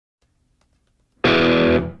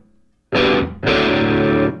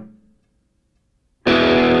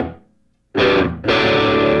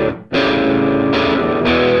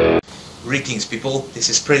Greetings people, this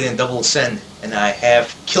is President Double Sen, and I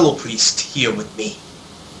have Killer Priest here with me.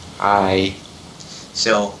 I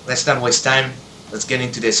So let's not waste time, let's get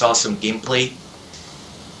into this awesome gameplay.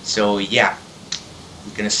 So yeah,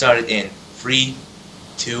 we're gonna start it in 3,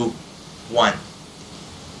 2, 1.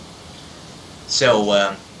 So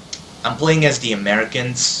I'm playing as the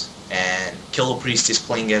Americans, and Killer Priest is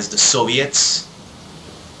playing as the Soviets,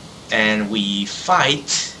 and we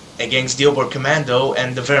fight against the Oberkommando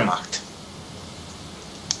and the Wehrmacht.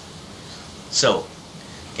 So,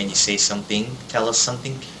 can you say something? Tell us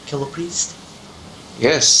something, Killer Priest?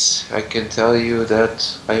 Yes, I can tell you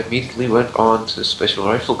that I immediately went on to Special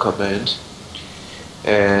Rifle Command,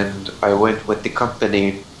 and I went with the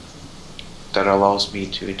company that allows me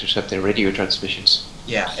to intercept their radio transmissions.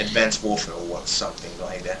 Yeah, Advanced Warfare or something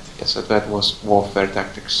like that. Yes, that was warfare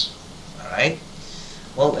tactics. Alright.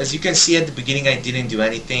 Well, as you can see at the beginning, I didn't do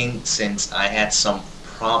anything since I had some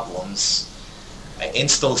problems. I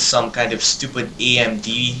installed some kind of stupid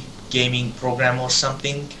AMD gaming program or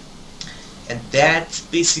something, and that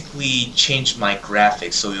basically changed my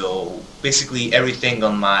graphics. So basically everything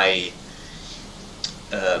on my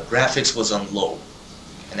graphics was on low,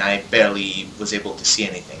 and I barely was able to see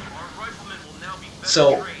anything.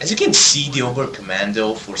 So as you can see, the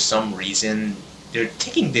Oberkommando, for some reason, they're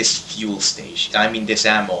taking this fuel station, I mean this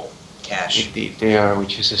ammo cache. Indeed, they are,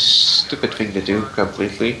 which is a stupid thing to do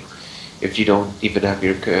completely, if you don't even have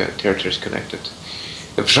your territories connected.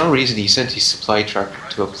 And for some reason he sent his supply truck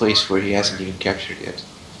to a place where he hasn't even captured yet.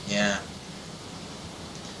 Yeah.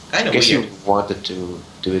 Kind I of guess weird. he wanted to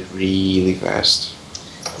do it really fast.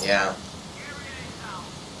 Yeah.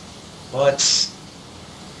 But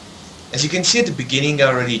as you can see at the beginning, I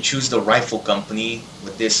already choose the rifle company.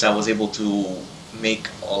 With this, I was able to make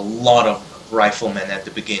a lot of riflemen at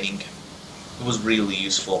the beginning. It was really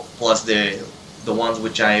useful. Plus the ones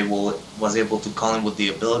which I was able to call in with the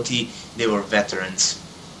ability, they were veterans.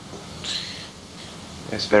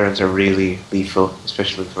 Yes, veterans are really lethal,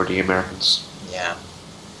 especially for the Americans. Yeah.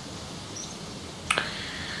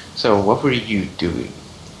 So, what were you doing?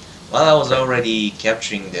 Well, I was already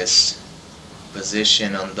capturing this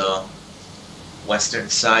position on the western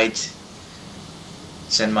side,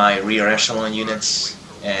 send my rear echelon units,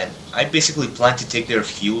 and I basically plan to take their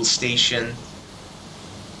fuel station.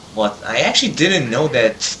 But I actually didn't know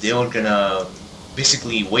that they were gonna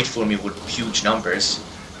basically wait for me with huge numbers.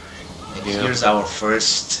 And Yeah. here's our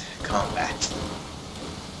first combat.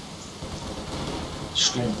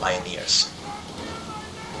 Sturm Pioneers.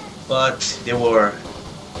 But they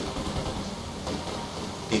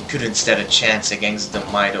couldn't stand a chance against the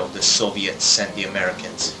might of the Soviets and the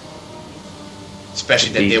Americans.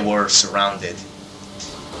 Especially that they were surrounded.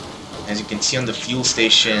 As you can see on the fuel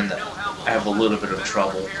station, I have a little bit of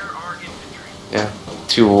trouble. Yeah,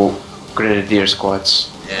 2 grenadier squads.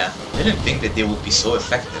 Yeah, I didn't think that they would be so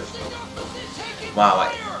effective.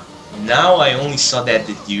 Wow, now I only saw that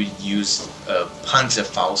you used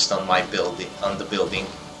Panzerfaust on my building, on the building.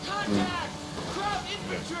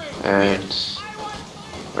 And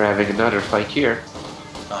we're having another fight here.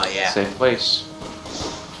 Oh yeah, Same place.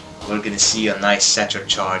 we're gonna see a nice satchel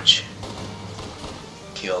charge.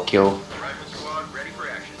 Kill. Kill.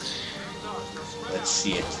 Let's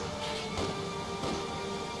see it.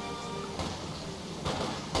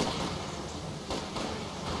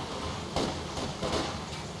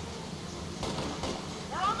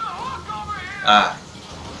 Ah.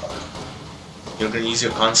 You're gonna use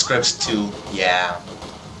your conscripts to, yeah,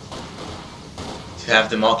 to have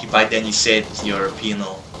them occupied, then you said your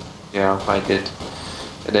penal. Yeah, I did.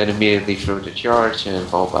 And then immediately throw the charge and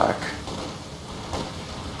fall back.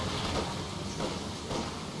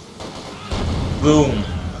 Boom.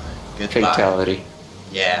 Goodbye. Fatality.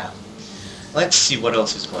 Yeah. Let's see what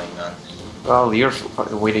else is going on. Well, you're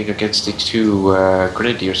winning against the 2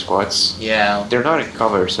 grenadier squads. Yeah. They're not in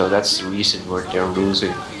cover, so that's the reason where they're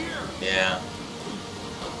losing. Yeah.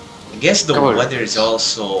 I guess the Cover. weather is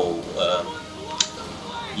also,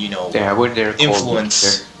 you know, Yeah, when they're cold,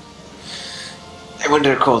 influence. when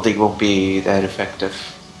they're cold, they won't be that effective.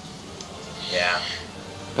 Yeah.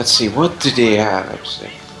 Let's see, what do they have? Actually,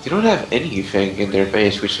 they don't have anything in their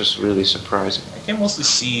base, which was really surprising. I can mostly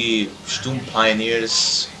see Sturm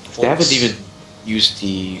Pioneers. They haven't folks. even used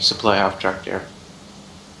the supply half track there.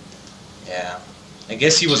 Yeah. I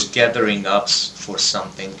guess he was gathering up for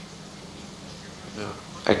something.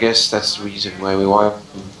 I guess that's the reason why we won.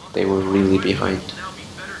 They were really behind.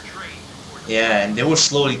 Yeah, and they were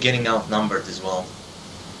slowly getting outnumbered as well.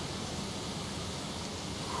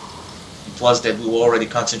 It was that we were already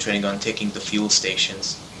concentrating on taking the fuel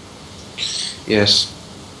stations. Yes.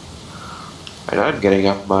 And I'm getting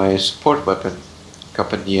up my support weapon,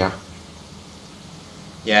 Campania.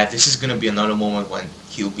 Yeah, this is gonna be another moment when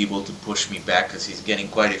he'll be able to push me back because he's getting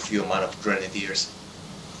quite a few amount of grenadiers.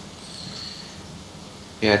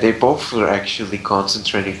 Yeah, they both were actually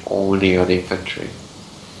concentrating only on infantry,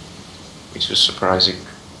 which was surprising.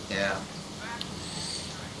 Yeah.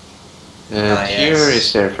 And here yes.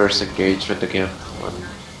 is their first engagement again,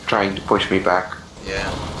 trying to push me back. Yeah.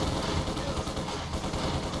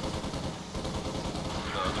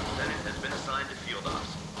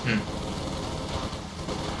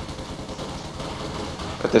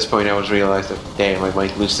 At this point I was realized that, damn, I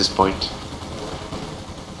might lose this point.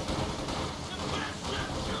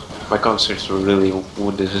 My conscripts were really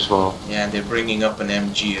wounded as well. Yeah, and they're bringing up an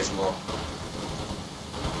MG as well.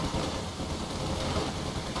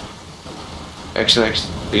 Actually,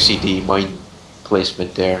 you see the mine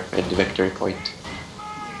placement there and the victory point.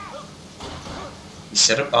 You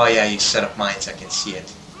set up? Oh yeah, you set up mines. I can see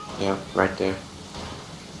it. Yeah, right there.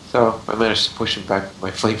 So I managed to push him back with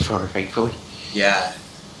my flamethrower, thankfully. Yeah.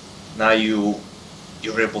 Now you're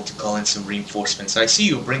able to call in some reinforcements. I see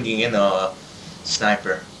you bringing in a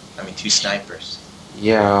sniper. I mean, 2 snipers.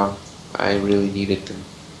 Yeah, I really needed them.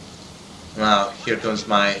 Now here comes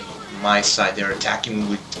my side. They're attacking me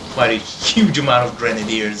with quite a huge amount of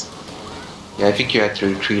grenadiers. Yeah, I think you had to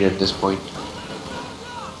retreat at this point.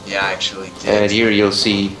 Yeah, I actually did. And here you'll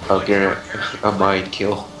see a mine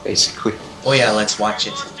kill, basically. Oh yeah, let's watch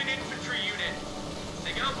it.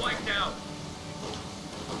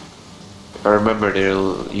 If I remember,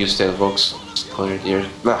 they'll use the Volks Grenadiers,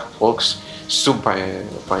 Volks Zoom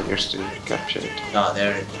Pioneers to capture it. Oh,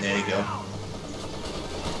 there you go.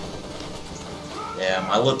 Yeah,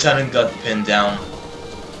 my lieutenant got pinned down.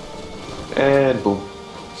 And boom.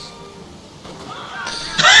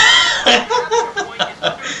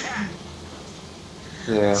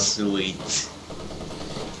 Yeah. Sweet.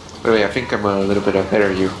 Really, I think I'm a little bit ahead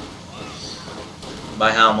of you.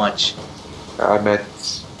 By how much? I'm at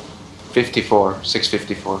 54,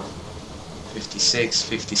 654. 56,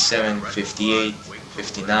 57, 58,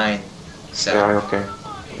 59, 7. Yeah, okay.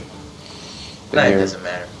 Nah, it doesn't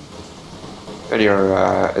matter. Then you're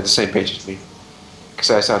at the same page as me.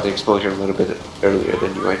 Because I saw the explosion a little bit earlier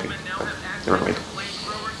than you, I think. But never mind.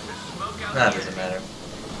 Nah, it doesn't matter.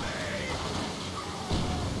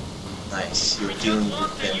 Nice, you're dealing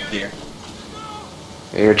with them here.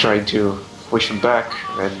 And you're trying to push them back,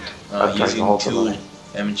 and I'm trying to using hold the 2 line.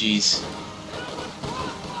 MGs.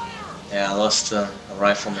 Yeah, I lost a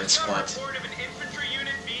rifleman squad.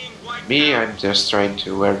 Me, I'm just trying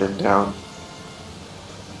to wear them down.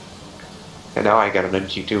 And now I got an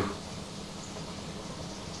MG too.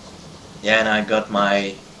 Yeah, and I got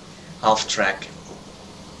my half track.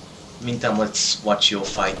 Meantime, let's watch your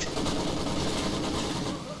fight.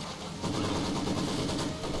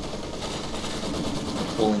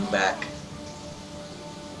 Pulling back.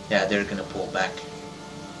 Yeah, they're gonna pull back.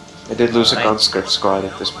 I did lose a conscript squad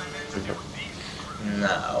at this point.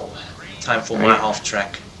 Now, time for my half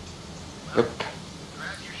track. Yep.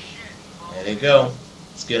 There they go.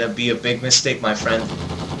 It's gonna be a big mistake, my friend.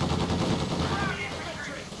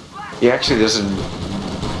 He actually doesn't.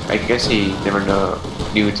 I guess he never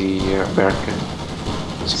knew the American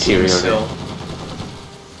security. So,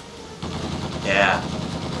 yeah.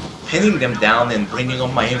 Pinning them down and bringing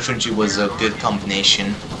up my infantry was a good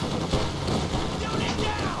combination.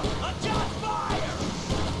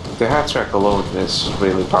 The hat track alone is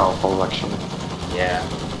really powerful, actually. Yeah.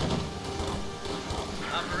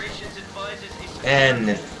 And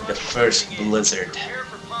the first blizzard.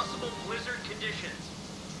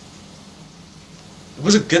 It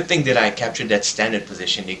was a good thing that I captured that standard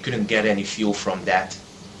position. They couldn't get any fuel from that.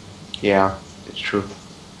 Yeah, it's true.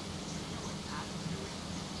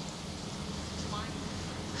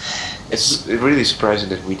 It's really surprising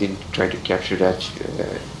that we didn't try to capture that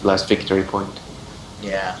last victory point.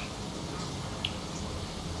 Yeah.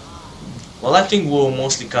 Well, I think we'll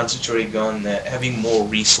mostly concentrate on having more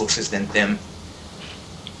resources than them.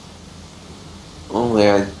 Only,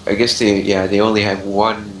 I guess they only have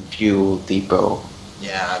one fuel depot.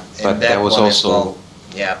 Yeah, and but that was one also as well,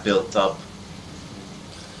 yeah, built up.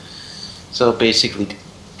 So basically,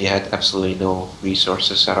 they had absolutely no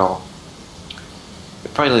resources at all.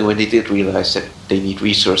 But finally, when they did realize that they need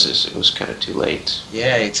resources, it was kind of too late.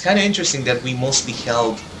 Yeah, it's kind of interesting that we mostly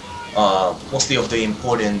held mostly of the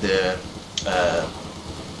important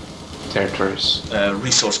territories.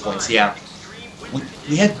 Resource points. Yeah,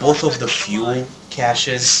 we had both of the fuel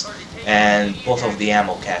caches and both of the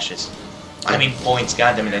ammo caches. I mean points,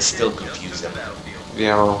 goddamn it, I still confuse them.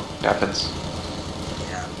 Yeah, well, happens.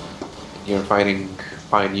 Yeah. You're fighting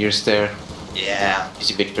pioneers there. Yeah.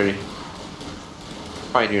 Easy victory.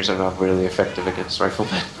 Pioneers are not really effective against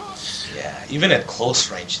riflemen. Yeah. Even at close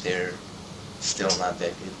range, they're still not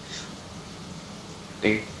that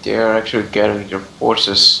good. They are actually gathering their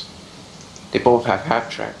forces. They both have half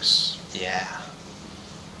tracks, Yeah.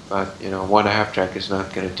 but you know, one half track is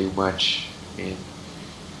not gonna do much. I mean,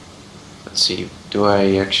 let's see. Do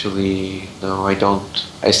I actually? No, I don't.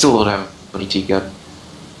 I still don't have an ET gun.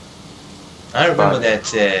 I remember But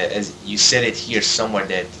that as you said it here somewhere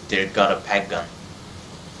that they got a pack gun.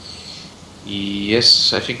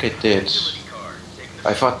 yes, I think I did.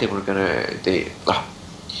 I thought they were gonna.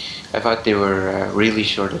 I thought they were really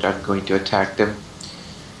sure that I'm going to attack them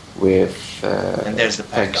with And there's the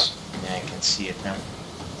pack gun. tanks. Yeah, I can see it now.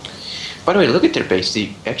 By the way, look at their base.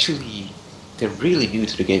 They're really new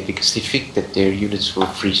to the game because they think that their units will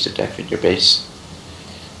freeze to death in their base.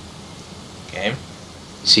 Okay.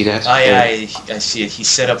 See that? Oh yeah, I see it. He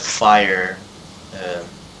set up fire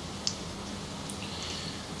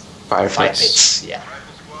Fire fire pits. pits. Yeah.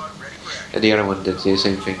 And the other one did the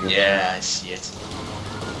same thing. Yeah, I see it.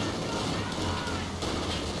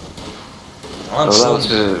 Well, that was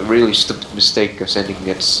a really stupid mistake of sending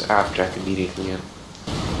its half track immediately in.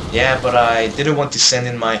 Yeah, but I didn't want to send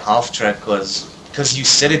in my half track because you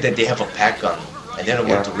said it that they have a pack gun. I didn't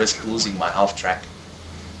want to risk losing my half track.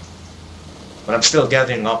 But I'm still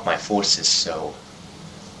gathering up my forces, so...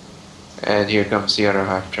 And here comes the other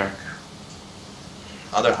half track.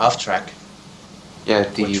 Other half track? Yeah,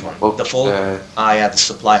 Which one? The full? Yeah, the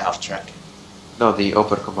supply half track. No, the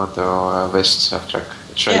Oberkommando West half track.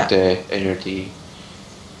 It's right near the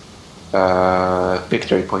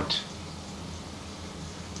victory point.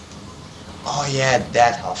 Oh yeah,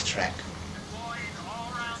 that half track.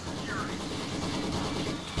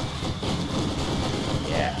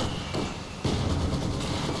 Yeah.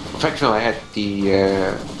 In fact, no, I had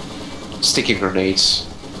the sticky grenades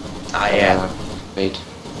made.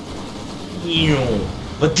 Ew.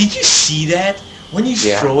 But did you see that? When you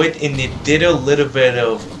throw it and it did a little bit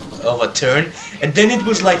of a turn, and then it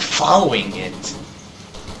was like following it.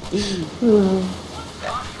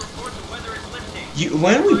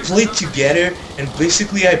 When we played together, and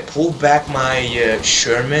basically I pulled back my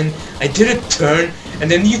Sherman, I did a turn,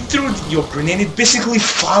 and then you threw your grenade, it basically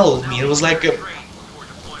followed me. It was like a...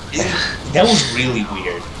 that was really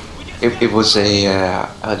weird. It was a,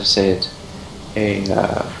 how to say it,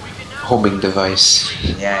 a homing device.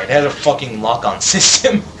 Yeah, it had a fucking lock-on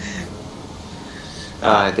system.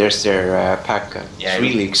 There's their pack gun. Yeah, it's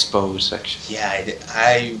really exposed, actually. Yeah,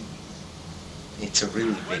 it's a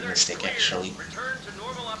really big mistake, actually. Return to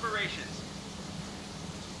normal operations.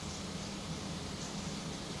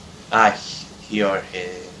 Here,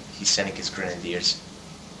 he's sending his grenadiers.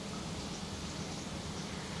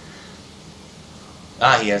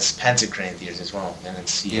 He has panzer grenadiers as well. I didn't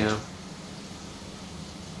see it.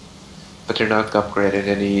 But they're not upgraded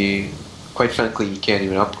any... Quite frankly, you can't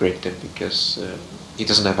even upgrade them because he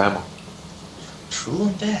doesn't have ammo. True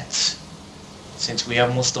on that. Since we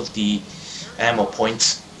have most of the ammo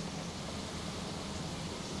points.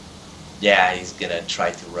 Yeah, he's gonna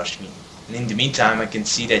try to rush me. And in the meantime, I can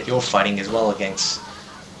see that you're fighting as well against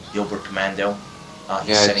the Oberkommando.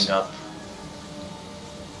 He's setting up.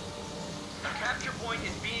 The capture point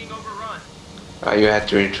is being overrun. You had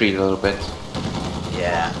to retreat a little bit.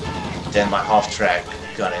 Yeah. Then my half-track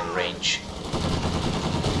got in range.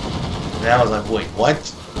 And I was like, wait, what?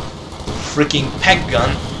 Freaking pack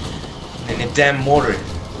gun and a damn mortar.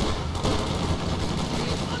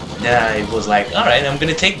 Then I was like, alright, I'm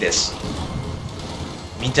gonna take this.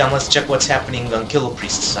 Meantime, let's check what's happening on Killer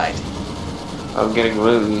Priest's side. I'm getting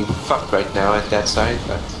really fucked right now at that side,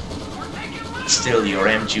 but... Still, your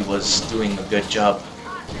MG was doing a good job.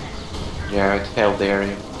 Yeah, it held the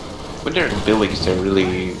area. When they're in buildings, they're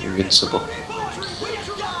really invincible.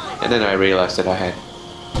 And then I realized that I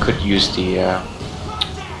could use the...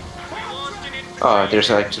 there's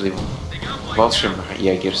actually Voltrum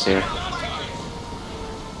Jaegers there.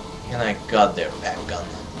 And I got their pack gun.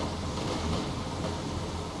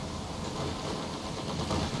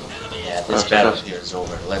 Yeah, this battle here is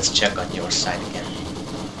over. Let's check on your side again.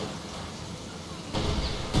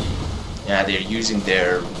 Yeah, they're using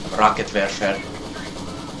their Raketwerfer.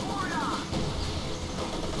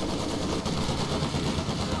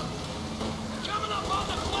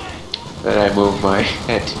 Then I move my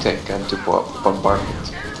anti-tank gun to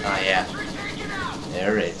bombardment. Yeah.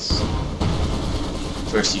 There it is.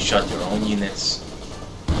 First you shot your own units.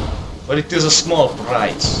 But it is a small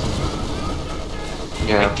price.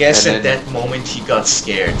 Yeah, I guess at that moment he got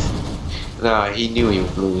scared. No, he knew he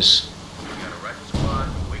would lose.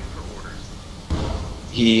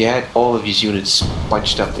 he had all of his units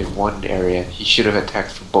bunched up in one area. He should have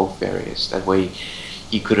attacked from both areas. That way,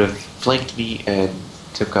 he could have flanked me and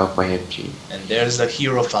took out my MG. And there's the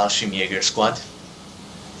hero Fallschirmjäger squad.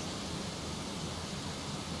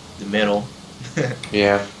 The middle.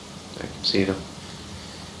 Yeah, I can see them.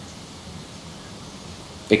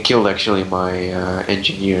 They killed actually my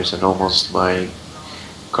engineers and almost my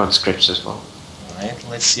conscripts as well. Alright,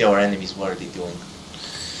 let's see our enemies. What are they doing?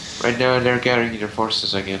 Right now they're gathering their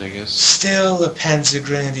forces again, I guess. Still a Panzer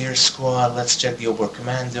Grenadier squad. Let's check the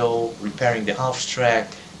Oberkommando. Repairing the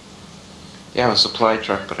Hauptstrack. Yeah, a supply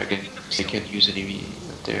truck, but I guess they can't use any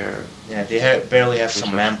of their... Yeah, they barely have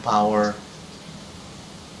some manpower.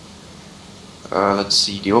 Let's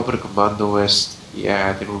see, the Oberkommando West,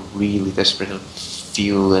 yeah, they were really desperate on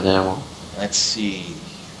fuel and ammo. Let's see.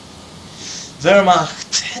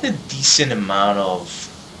 Wehrmacht had a decent amount of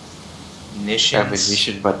munitions.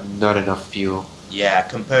 Ammunition, but not enough fuel. Yeah,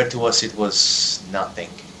 compared to us it was nothing.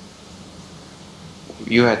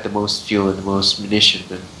 You had the most fuel and the most munition,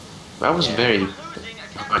 and I was Yeah. very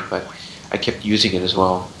good, but I kept using it as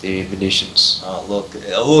well, the munitions. Oh look,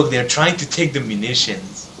 they're trying to take the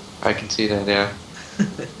munitions. I can see that, yeah.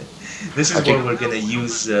 This is Okay. what we're gonna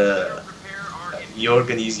use. You're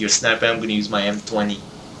gonna use your sniper. I'm gonna use my M20.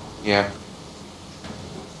 Yeah,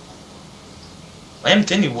 My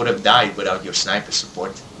M20 would have died without your sniper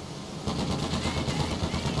support.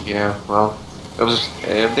 yeah, well, it was,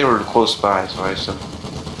 they were close by, so I said,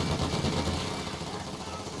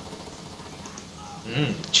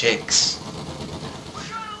 Chicks.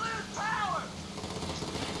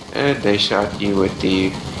 and they shot you with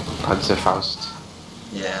the Panzerfaust.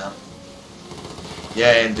 Yeah.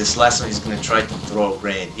 Yeah, and this last one he's gonna try to throw a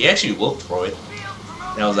grenade. He actually will throw it.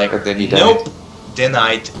 And I was like, And then he died. nope,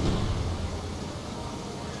 denied.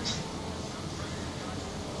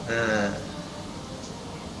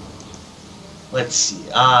 Let's see.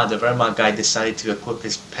 The Wehrmacht guy decided to equip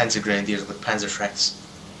his Panzer Grenadiers with Panzerschrecks.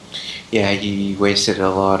 Yeah, he wasted a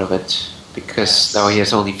lot of it, because Yes. now he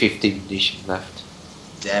has only 50 munition left.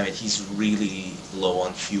 Damn it, he's really low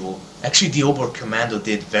on fuel. Actually, the Oberkommando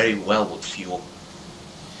did very well with fuel.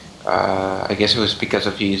 I guess it was because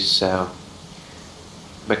of his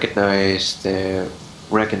mechanized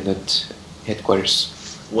recondite headquarters.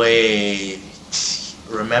 Wait,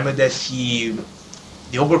 remember that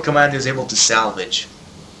the Oberkommando is able to salvage.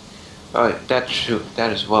 Oh, that's true,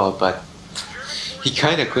 that as well, but he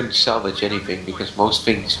kind of couldn't salvage anything because most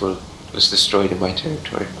things was destroyed in my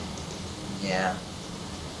territory. Yeah.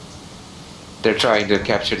 They're trying to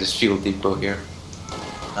capture this fuel depot here.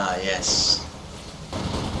 Ah, yes.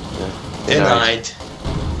 Yeah. Denied.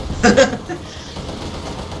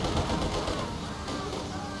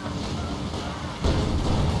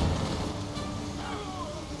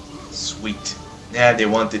 Sweet. Yeah, they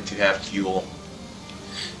wanted to have fuel.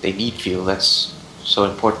 They need fuel, that's so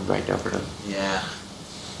important right now for them. Yeah.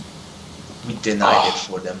 We denied it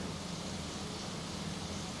for them.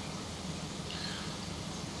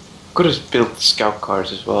 Could have built scout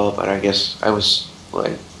cars as well, but I guess I was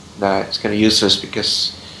like, nah, it's kind of useless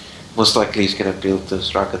because most likely he's gonna build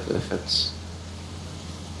those rocket defense.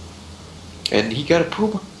 And he got a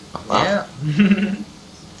Puma. Wow. Yeah.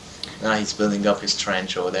 Now he's building up his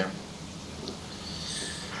trench over there.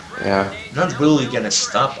 Yeah. Not really gonna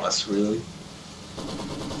stop us, really.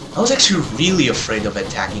 I was actually really afraid of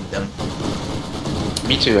attacking them.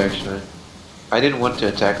 Me too, actually. I didn't want to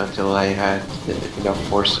attack until I had enough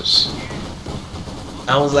forces.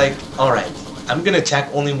 I was like, alright, I'm gonna attack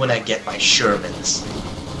only when I get my Shermans.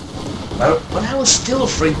 But I was still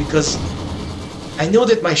afraid because I know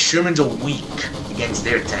that my Shermans are weak against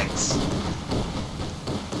their tanks.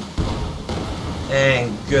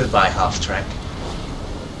 And goodbye, half-track.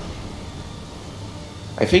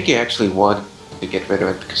 I think he actually wanted to get rid of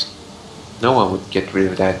it because no one would get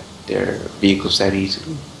rid of their vehicles that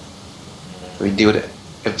easily. I mean, dude,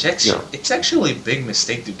 It's actually a big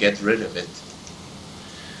mistake to get rid of it.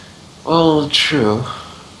 well, true.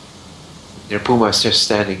 Their Puma's just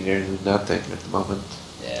standing there doing nothing at the moment.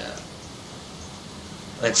 Yeah.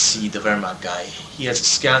 Let's see the Wehrmacht guy. He has a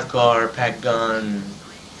scout car, pack gun.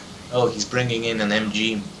 Oh, he's bringing in an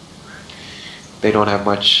MG. They don't have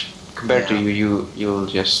much compared to Yeah. you'll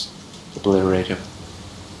just obliterate him.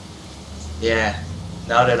 Yeah.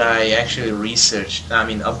 Now that I actually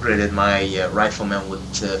upgraded my rifleman with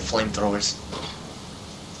flamethrowers.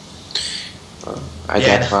 I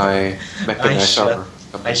Yeah, got my mechanized armor.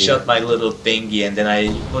 I shot my little thingy and then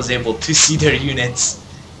I was able to see their units.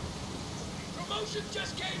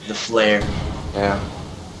 The flare. Yeah.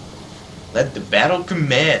 Let the battle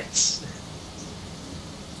commence.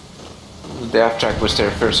 The Abtract was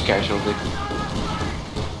their first casualty.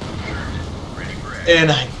 Ready for action.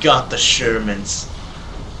 And I got the Shermans.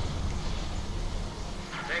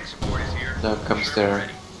 Tank support is here. Now comes Sherman their...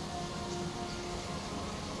 ready.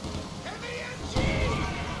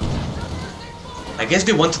 I guess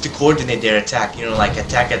they wanted to coordinate their attack, you know, like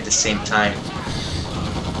attack at the same time.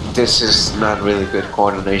 This is not really good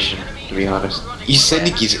coordination, to be honest. He's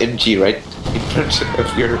sending his MG right in front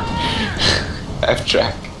of your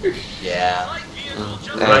Abtract. Yeah. Light vehicle just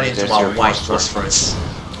And Right into there's my your white phosphor. phosphorus.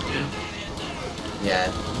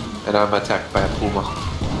 Yeah. And I'm attacked by a Puma.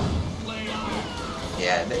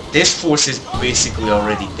 Yeah, this force is basically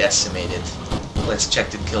already decimated. Let's check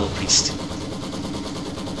the kill priest.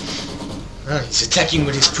 He's attacking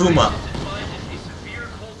with his Puma. advises a severe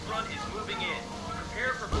cold front is moving in.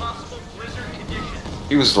 Prepare for possible blizzard conditions.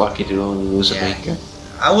 He was lucky to only lose a Yeah. main gun.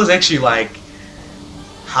 I was actually like,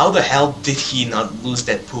 how the hell did he not lose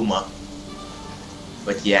that Puma?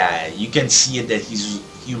 But yeah, you can see it that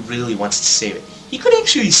he really wants to save it. He could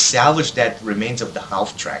actually salvage that remains of the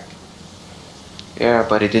half track. Yeah,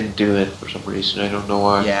 but he didn't do it for some reason. I don't know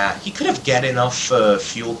why. Yeah, he could have get enough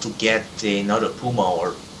fuel to get another Puma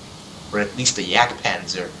or at least a Yak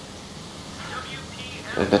Panzer.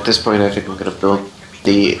 And at this point, I think we're gonna build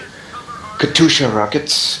the Katusha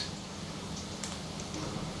rockets.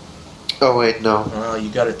 Oh wait, no, Oh, you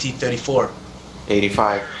got a T-34.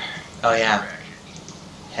 85. Oh yeah,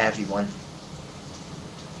 heavy one.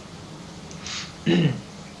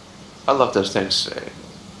 I love those tanks.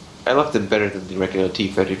 I love them better than the regular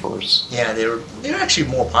T-34s, Yeah, they're actually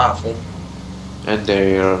more powerful. and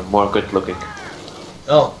they are more good looking.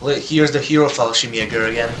 Oh, here's the hero Fallschirmjäger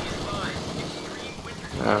again.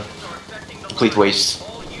 Complete waste.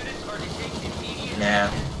 All units are to take immediate Nah.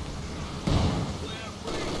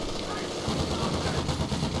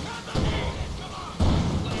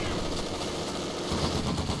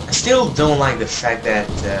 I still don't like the fact that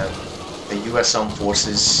the U.S. Armed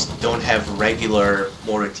Forces don't have regular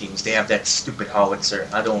mortar teams. They have that stupid howitzer.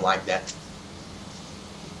 I don't like that.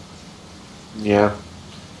 Yeah.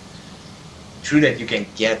 True that you can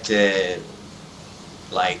get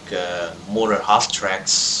mortar half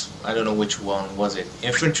tracks. I don't know which one was it.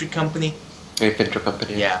 Infantry company. Infantry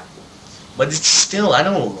company. Yeah. But it's still, I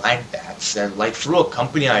don't like that. So, like through a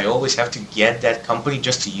company, I always have to get that company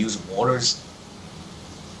just to use mortars.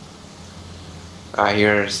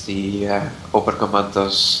 Here's the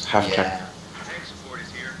Oberkommando's half-track. Yeah. tank support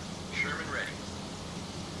is here. Sherman ready.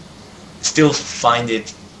 Still find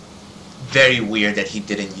it very weird that he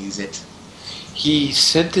didn't use it. He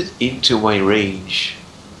sent it into my range,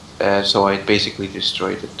 so I basically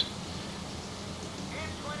destroyed it.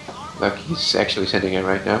 Look, he's actually sending it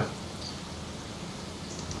right now.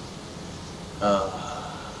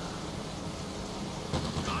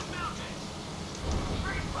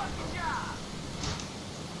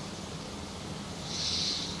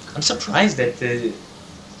 I'm surprised that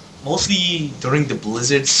mostly during the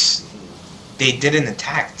blizzards, they didn't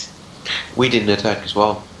attack. We didn't attack as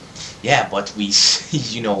well. Yeah, but we,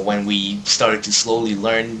 you know, when we started to slowly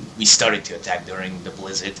learn, we started to attack during the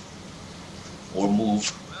blizzard. Or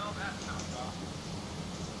move.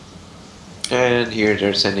 And here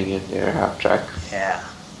they're sending in their half-track. Yeah.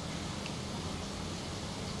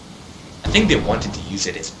 I think they wanted to use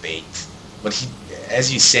it as bait. But he,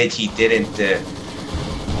 as you said, he didn't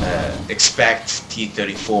expect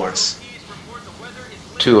T-34s.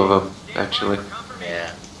 Two of them, actually.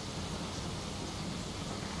 Yeah.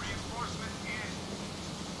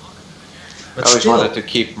 But I always still, wanted to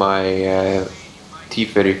keep my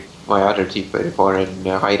T-30, my other T-34 in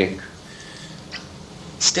hiding.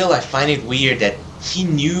 still, I find it weird that he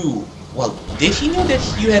knew. Well, did he know that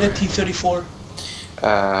you had a T-34?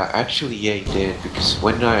 Actually, yeah, he did, because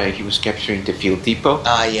when he was capturing the field depot,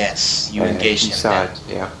 Ah, yes, you engaged he him. saw Then. it,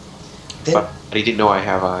 yeah. Then But he didn't know I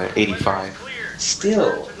have a 85.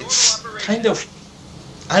 still, it's kind of,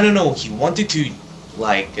 I don't know. He wanted to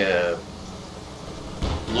like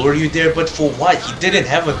lure you there, but for what? He didn't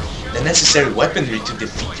have the necessary weaponry to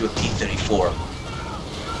defeat your T-34.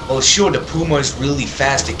 Well, sure, the Puma is really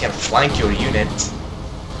fast. It can flank your unit,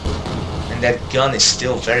 and that gun is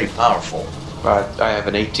still very powerful. But I have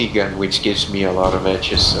an AT gun, which gives me a lot of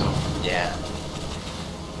edges, so... Yeah.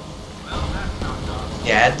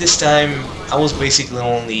 Yeah, at this time, I was basically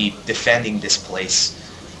only defending this place.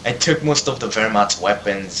 I took most of the Wehrmacht's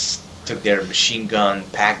weapons, took their machine gun,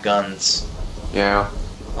 pack guns. Yeah.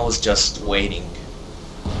 I was just waiting.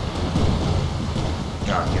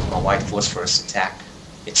 Give my white force first attack.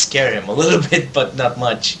 It scared him a little bit, but not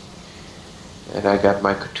much. And I got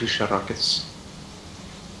my Katusha rockets.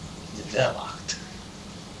 The Wehrmacht.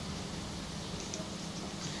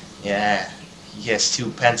 Yeah, he has 2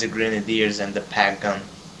 Panzer Grenadiers and the pack gun.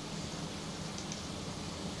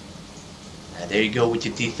 And there you go with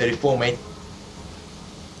your T-34, mate.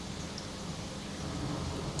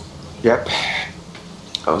 Yep.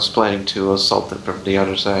 I was planning to assault them from the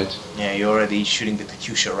other side. Yeah, you're already shooting the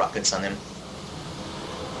Katyusha rockets on him.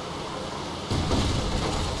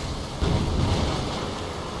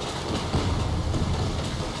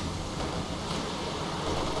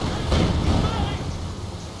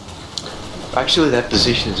 Actually, that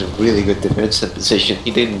position is a really good defensive position.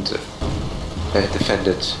 He didn't defend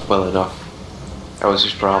it well enough. That was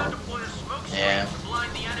his problem. Yeah.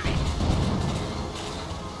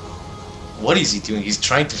 What is he doing? He's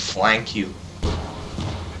trying to flank you.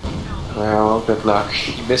 Well, good luck.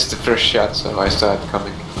 He missed the first shot, so I saw it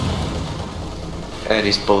coming. And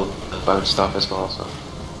his bullet bounced off as well, so...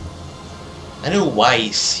 I don't know why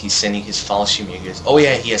he's sending his Fallschirmjägers. Oh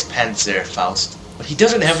yeah, he has Panzerfaust. But he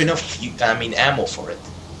doesn't have enough, ammo for it.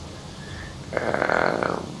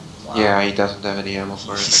 Wow. Yeah, he doesn't have any ammo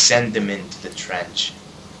for He it. sent them into the trench.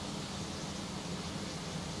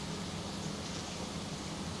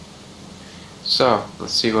 So,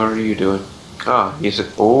 let's see, what are you doing? Ah, he's a...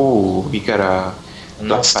 Oh, he got a...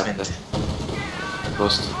 An Ostwind.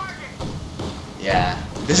 Most... Yeah,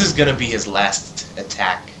 this is gonna be his last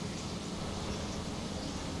attack.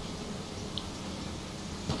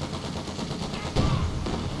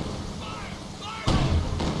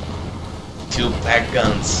 Two pack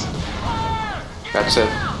guns. That's it.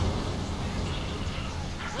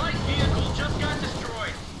 Light vehicle just got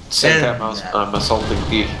destroyed. Same And- time I'm assaulting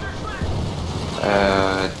the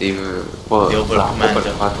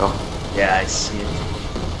Oberkommando. Yeah, I see it.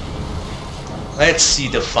 Let's see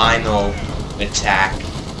the final attack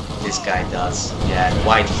this guy does. Yeah,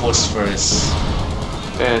 white phosphorus.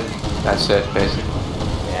 And that's it, basically.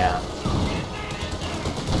 Yeah.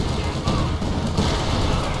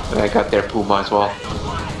 And I got their Puma as well.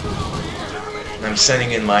 I'm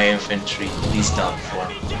sending in my infantry. Please don't fall.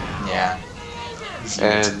 Yeah. These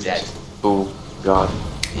units are And dead. boom, gone.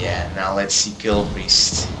 Yeah, now let's see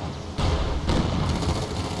Gilchrist.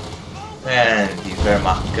 And the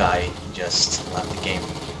Wehrmacht guy just left the game.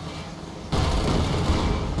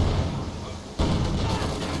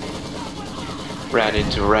 Ran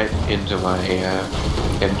right into my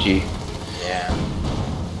MG. Yeah.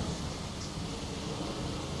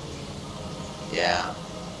 Yeah.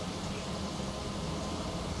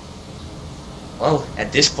 Well,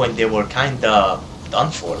 at this point they were kinda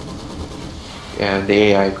done for. And the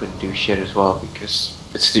AI couldn't do shit as well because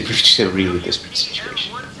it's reached a really desperate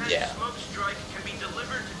situation. Yeah. Smoke strike can be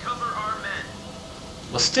delivered to cover our men.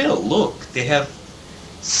 But still, look, they have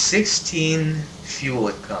 16 fuel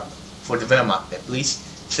income for the Wehrmacht at least,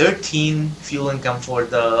 13 fuel income for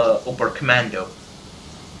the Oberkommando.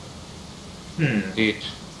 Indeed.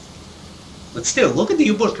 But still, look at the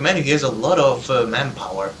Oberkommando, he has a lot of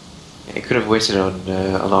manpower. He could have wasted on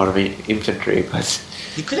a lot of infantry, but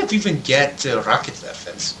He could have even get rocket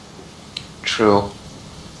weapons. true.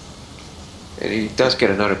 And he does get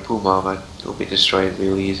another Puma, but it'll be destroyed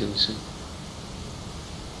really easily soon.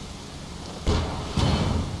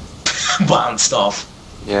 Bounced off.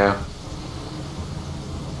 Yeah.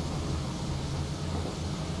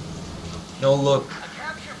 No, look, A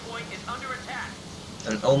capture point is under attack.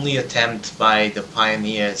 an only attempt by the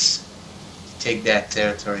pioneers to take that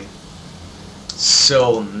territory.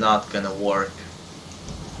 So not gonna work.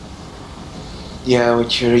 Yeah,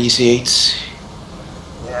 with your EC8s.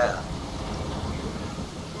 Yeah.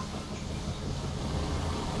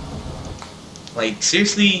 Like,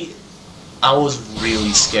 seriously, I was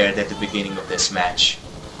really scared at the beginning of this match.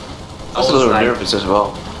 I was a little like, nervous as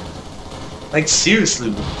well. Like,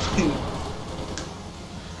 seriously.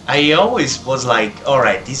 I always was like,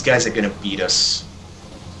 alright, these guys are gonna beat us.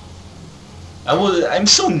 I'm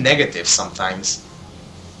so negative sometimes.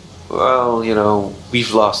 Well, you know,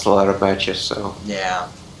 we've lost a lot of matches, so... Yeah.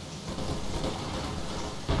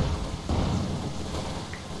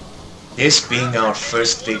 This being our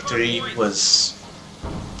first victory was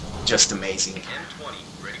just amazing.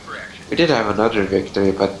 M20 ready for action. We did have another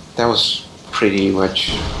victory, but that was pretty much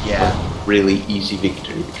Yeah. a really easy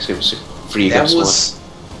victory because it was 3 against 1.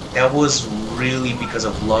 That was really because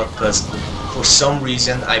of luck, because for some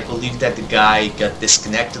reason I believe that the guy got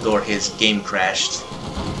disconnected or his game crashed.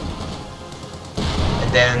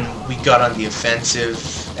 And then we got on the offensive,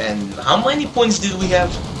 and how many points did we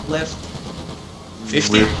have left?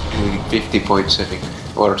 50? We're doing 50 points, I think.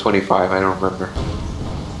 Or 25, I don't remember.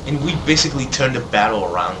 And we basically turned the battle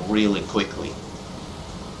around really quickly.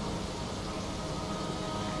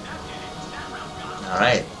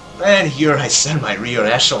 Alright, And here I send my rear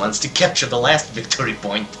echelons to capture the last victory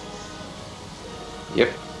point.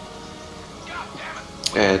 Yep.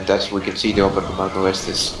 And that's we can see the Upper Commando West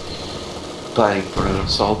is planning for an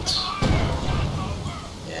assault.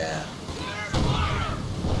 Yeah.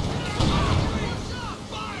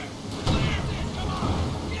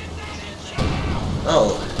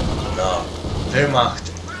 Oh, the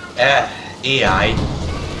Wehrmacht AI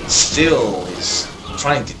still is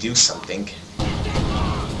trying to do something.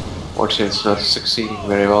 Fortunately, it's not succeeding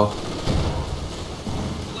very well.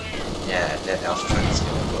 Yeah, that health truck is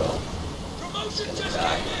gonna go. It's gonna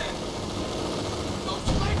die.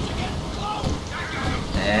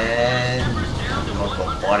 And we're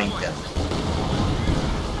bombarding them.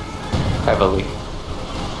 Heavily.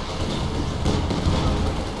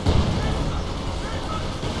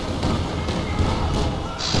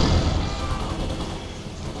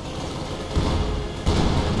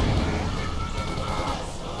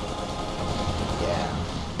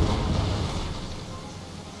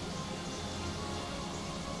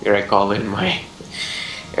 Here I call in my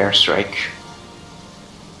airstrike.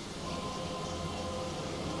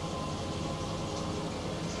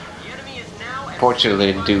 The enemy is now at Fortunately,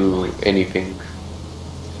 didn't do anything.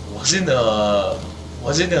 Was it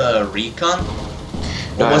a recon?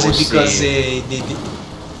 Or No, was I it was because seeing- they did?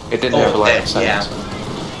 It didn't have a line of sight. yeah.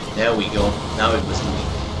 There we go. Now it was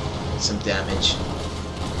doing some damage.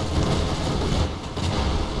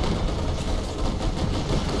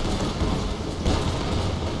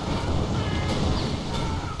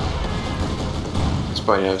 That's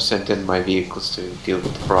why I've sent in my vehicles to deal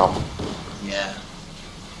with the problem. Yeah.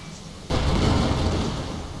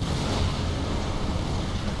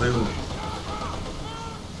 Boom.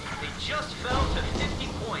 They just fell to 50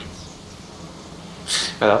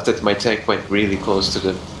 points. I love that my tank went really close to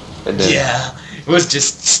them. And then Yeah. It was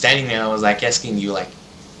just standing there. I was like asking you, like,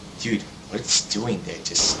 dude, what it's doing there?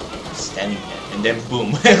 Just standing there, and then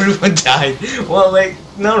boom, everyone died. Well, like,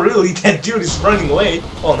 not really. That dude is running away.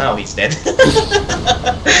 Oh, now he's dead.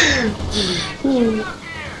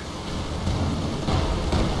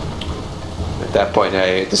 at that point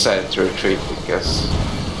I decided to retreat because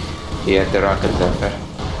he had the rocket launcher.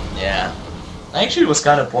 Yeah. Actually, it was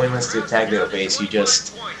kind of pointless to attack their base. You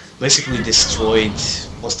just basically destroyed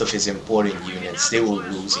most of his important units. They were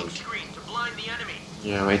losing. Screen to blind the enemy.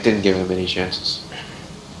 Yeah, I didn't give him any chances.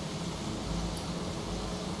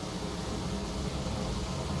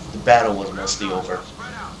 The battle was mostly over.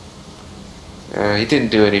 Spread out. He didn't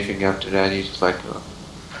do anything after that. He just like,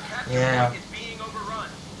 Attack Yeah. is being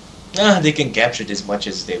overrun. They can capture it as much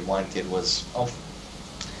as they want. It was over.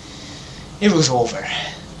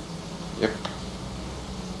 yep.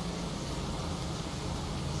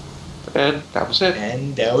 And that was it.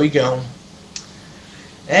 And there we go.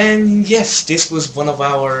 And yes, this was one of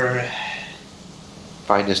our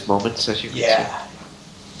Finest moments, as you can see. yeah.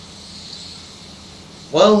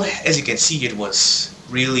 Well, as you can see, it was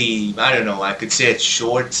really, I don't know, I could say it's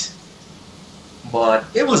short, but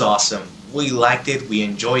it was awesome. We liked it, we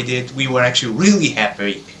enjoyed it, we were actually really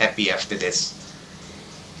happy after this.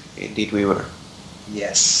 Indeed we were.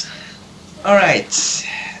 Yes. Alright,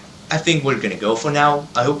 I think we're gonna go for now.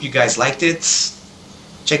 I hope you guys liked it.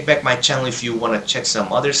 Check back my channel if you want to check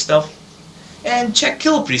some other stuff. And check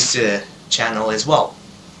Killpriest's channel as well.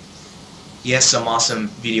 He has some awesome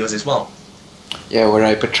videos as well. Yeah, where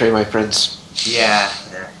I betray my friends. Yeah,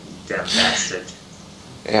 damn bastard.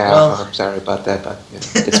 Yeah, Well- I'm sorry about that, but yeah,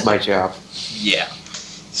 it's my job. Yeah.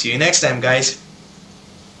 See you next time, guys.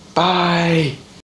 Bye!